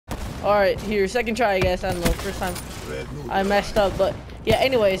Alright, here, second try, I guess. I don't know, first time I messed up, but yeah,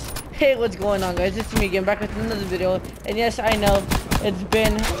 anyways. Hey, what's going on, guys? It's me again, back with another video. And yes, I know, it's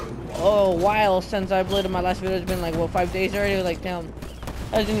been a while since I uploaded my last video. It's been like, what, 5 days already? Like, damn.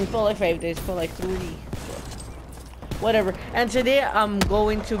 I didn't even feel like 5 days, it felt like 3. Whatever. And today, I'm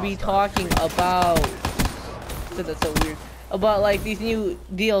going to be talking about... That's so weird. About, like, these new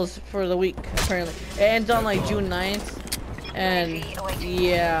deals for the week, apparently. It ends on, like, June 9th. And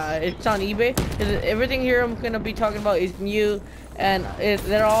yeah, it's on eBay. Everything here I'm gonna be talking about is new, and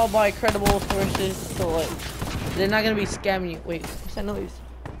they're all by credible sources, so like they're not gonna be scamming you. Wait, what's that noise?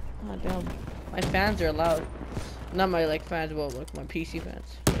 Oh damn, my fans are loud. Not my like fans, but like my PC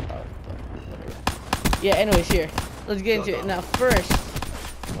fans. Loud, but whatever. Yeah. Anyways, here, let's get into it. Now first,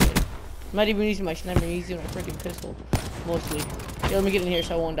 wait, I'm not even using my sniper. I'm using my freaking pistol mostly. Yeah, let me get in here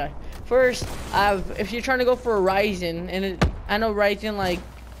so I won't die. First, if you're trying to go for a Ryzen, and I know Ryzen like,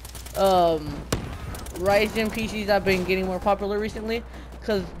 Ryzen PCs have been getting more popular recently,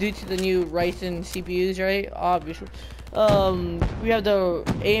 because due to the new Ryzen CPUs, right? Obviously, we have the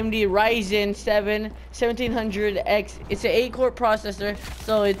AMD Ryzen 7 1700X. It's an 8-core processor,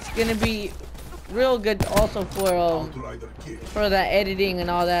 so it's gonna be real good also for that editing and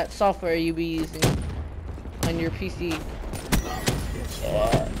all that software you be using on your PC.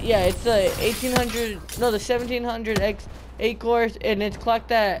 Yeah, it's a 1700X 8 cores, and it's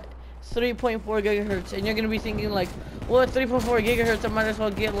clocked at 3.4 gigahertz. And you're gonna be thinking like, well, at 3.4 gigahertz, I might as well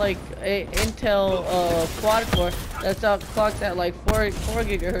get like a Intel quad core that's clocked at like 4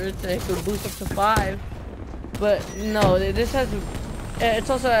 gigahertz. And it could boost up to 5. But no, this has it's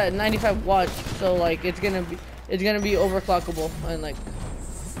also at 95 watts, so like it's gonna be overclockable, and like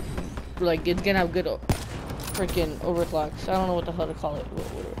it's gonna have good freaking overclocks. I don't know what the hell to call it.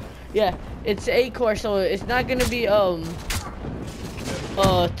 Whatever. Yeah, it's 8 core, so it's not gonna be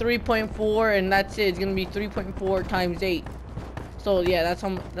 3.4 and that's it. It's gonna be 3.4 times 8. So yeah, that's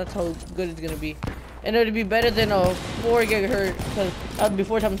how good it's gonna be, and it'll be better than a 4 gigahertz, because that would be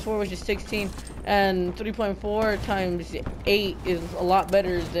 4 times 4, which is 16, and 3.4 times 8 is a lot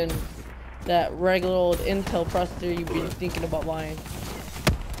better than that regular old Intel processor you've been thinking about buying.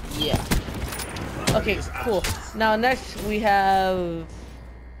 Yeah. Okay, cool. Now next we have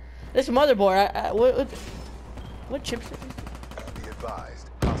this motherboard. What chipset?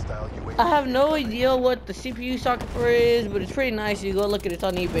 I have no idea what the CPU socket for it is, but it's pretty nice. You go look at it, it's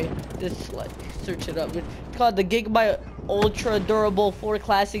on eBay. Just like search it up. It's called the Gigabyte Ultra Durable 4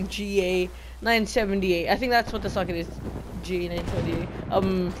 Classic GA 978. I think that's what the socket is. GA 978.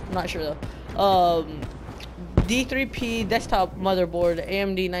 I'm not sure though. D3P desktop motherboard,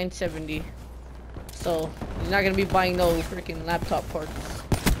 AMD 970. So you're not gonna be buying no freaking laptop parts.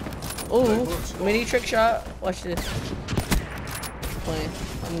 Oh, mini trick shot. Watch this. Playing.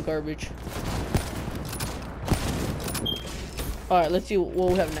 I'm garbage. All right, let's see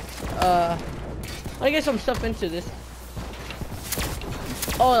what we have next. Let me get some stuff into this.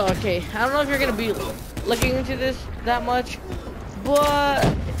 Oh, okay. I don't know if you're gonna be looking into this that much, but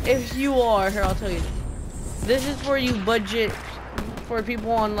if you are, here I'll tell you. This is for you budget, for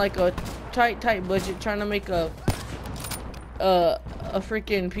people on like a tight budget, trying to make a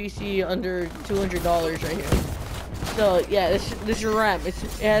freaking PC under $200 right here. So yeah, this is RAM. It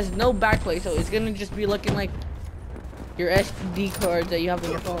has no backplate, so it's gonna just be looking like your SD card that you have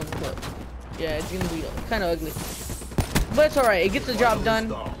on your phone. But yeah, it's gonna be kind of ugly, but it's alright. It gets the job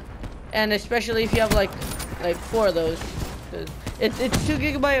done, and especially if you have like 4 of those. It's 2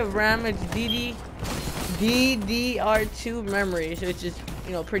 gigabyte of RAM. It's DDR2 memory, so it's just,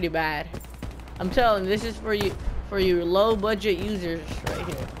 you know, pretty bad. I'm telling you, this is for you low budget users right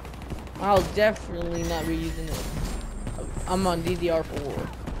here. I'll definitely not be using it. I'm on DDR4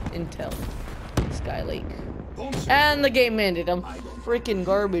 Intel Skylake, and the game ended. I'm freaking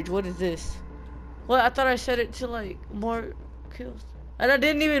garbage. What is this? Well, I thought I set it to like more kills, and I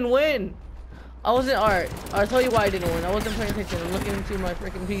didn't even win. I wasn't. Alright, I'll tell you why I didn't win. I wasn't paying attention. I'm looking into my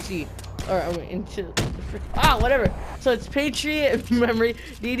freaking PC. Or I mean, into the whatever. So it's Patriot memory,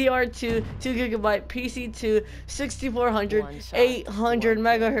 DDR2, 2 gigabyte, PC2, 6400, 800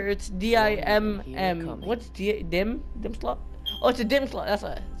 megahertz, DIMM. What's DIM slot? Oh, it's a DIM slot. That's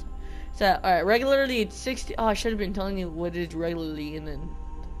what. So alright, regularly it's 60. Oh, I should have been telling you what is regularly, and then.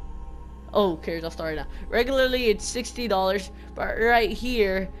 Oh, who cares? I'll start it now. Regularly it's $60, but right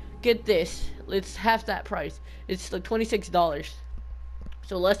here, get this. It's half that price. It's like $26.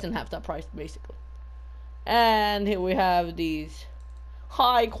 So less than half that price, basically. And here we have these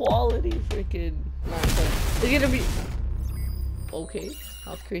high quality freaking. It's gonna be okay.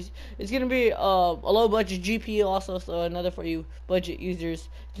 That's crazy. It's gonna be a low budget GPU also, so another for you budget users.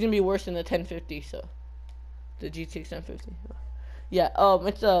 It's gonna be worse than the 1050, so the GTX 1050. Yeah,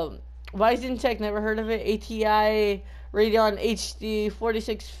 it's Ryzen Tech, never heard of it. ATI Radeon HD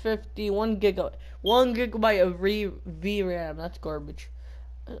 4650, 1 gigabyte of VRAM. That's garbage.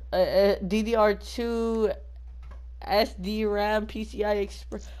 DDR2 SDRAM PCI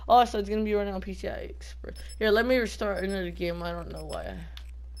Express. Oh, so it's gonna be running on PCI Express. Here, let me restart another game. I don't know why I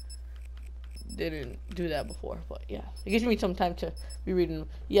didn't do that before, but yeah, it gives me some time to be reading.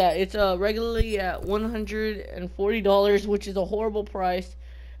 Yeah, it's regularly at $140, which is a horrible price,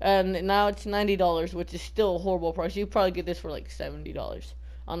 and now it's $90, which is still a horrible price. You probably get this for like $70.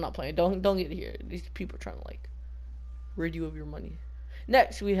 I'm not playing. Don't get it here. These people are trying to like rid you of your money.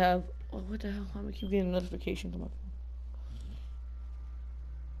 Next, we have what the hell? I'm gonna keep getting notifications on my phone.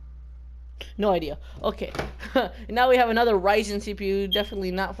 No idea. Okay. Now we have another Ryzen CPU.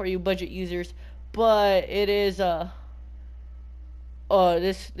 Definitely not for you budget users, but it is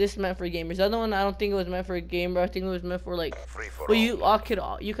this meant for gamers. The other one, I don't think it was meant for a gamer. I think it was meant for like, well, you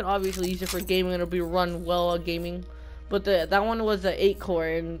could obviously use it for gaming. It'll be run well gaming, but that one was an 8-core,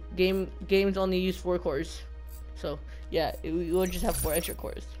 and games only use 4 cores. So yeah, you would just have 4 extra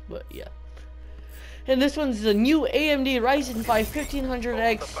cores. But yeah. And this one's the new AMD Ryzen 5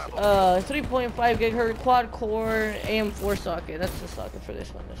 1500X 3.5 GHz quad core AM4 socket. That's the socket for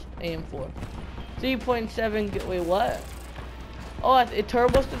this one. This AM4 3.7. Wait, what? Oh, it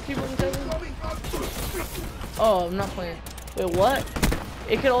turbos to 3.7. Oh, I'm not playing. Wait, what?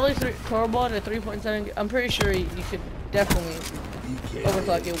 It could only turbo to 3.7. I'm pretty sure you could definitely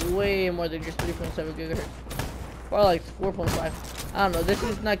overclock it way more than just 3.7 GHz. Or like 4.5. I don't know. This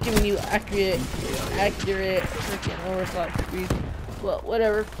is not giving you accurate freaking overclock speed. But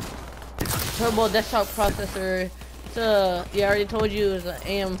whatever. Turbo desktop processor. So yeah, I already told you it was an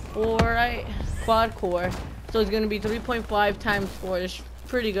AM4, right? Quad core. So it's gonna be 3.5 times 4. It's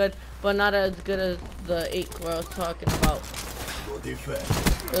pretty good, but not as good as the 8 core I was talking about.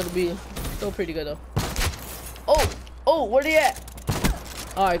 It'll be still pretty good though. Oh, where they at?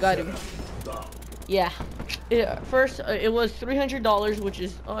 Oh, I got him. Yeah. First, it was $300, which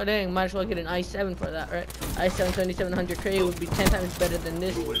is, oh dang, might as well get an i7 for that, right? i7 7700K would be 10 times better than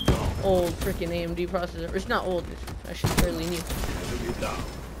this old freaking AMD processor. It's not old, it's actually fairly new.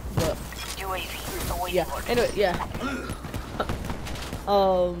 But, yeah, anyway, yeah.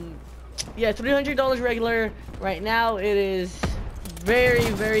 Yeah, $300 regular. Right now, it is very,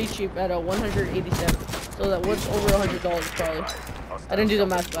 very cheap at a $187. So that was over $100 probably. I didn't do the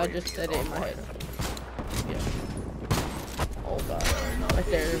math, but I just said it in my head. Oh god, right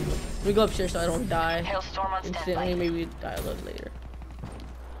there. Let me go upstairs so I don't die instantly. Maybe die a little later.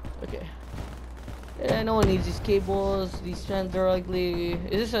 Okay. Yeah, no one needs these cables. These fans are ugly.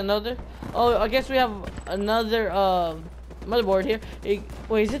 Is this another? Oh, I guess we have another motherboard here.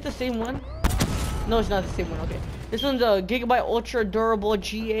 Wait, is it the same one? No, it's not the same one. Okay. This one's a Gigabyte Ultra Durable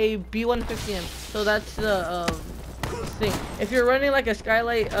GA B150M. So that's the thing. If you're running like a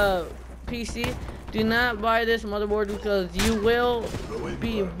Skylight PC, do not buy this motherboard because you will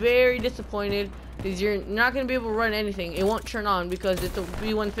be very disappointed because you're not going to be able to run anything. It won't turn on because it's a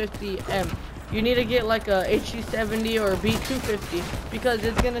B150M. You need to get like a HG70 or a B250 because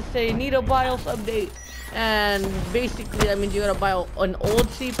it's going to say need a BIOS update. And basically that means you got to buy an old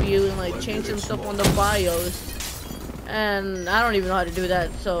CPU and like change some stuff on the BIOS. And I don't even know how to do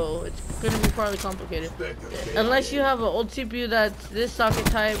that, so it's going to be probably complicated. Unless you have an old CPU that's this socket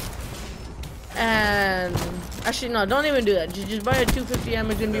type. And actually no, don't even do that. Just buy a 250M.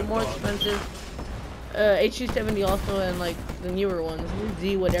 It's gonna be more expensive. HG70 also, and like the newer ones,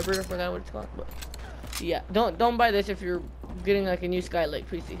 Z whatever, I forgot what it's called. But yeah, don't buy this if you're getting like a new Skylake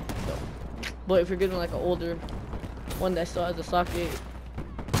PC. So, but if you're getting like an older one that still has a socket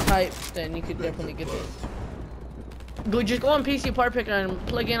type, then you could definitely get this. Just go on PC Part Picker and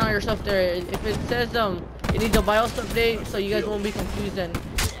plug in all your stuff there. If it says it needs a BIOS update, so you guys won't be confused and.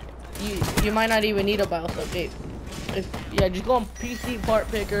 You might not even need a BIOS update. Yeah, just go on PC Part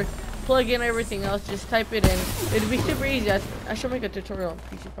Picker, plug in everything else, just type it in. It'll be super easy. I should make a tutorial on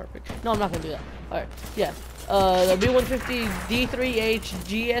PC Part Picker. No, I'm not gonna do that. Alright, yeah. The B150 D3H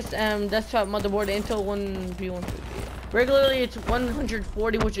GSM desktop motherboard, Intel One B150. Regularly it's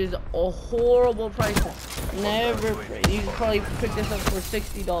 140, which is a horrible price. Never, you can probably pick this up for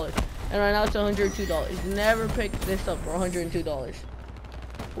 $60, and right now it's $102. Never pick this up for $102.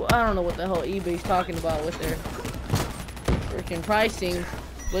 Well, I don't know what the hell eBay's talking about with their freaking pricing,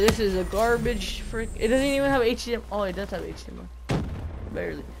 but this is a garbage frick. It doesn't even have HDMI. Oh, it does have HDMI.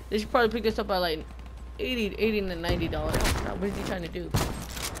 Barely. They should probably pick this up at like $80 to $90. What is he trying to do?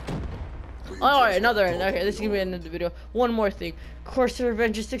 Alright, okay, this is gonna be the end of the video. One more thing. Corsair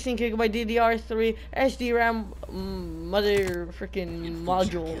Vengeance 16GB DDR3 SD RAM mother freaking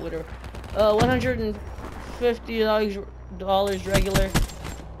module, whatever. $150 regular,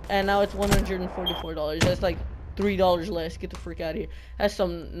 and now it's $144. That's like $3 less. Get the freak out of here. That's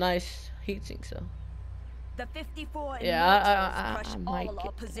some nice heatsink, so. The 54 yeah, I might all get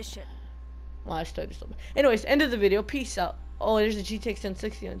opposition. well, I started something. Anyways, end of the video. Peace out. Oh, there's a GTX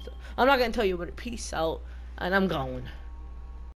 1060 and stuff. I'm not gonna tell you, but peace out, and I'm going.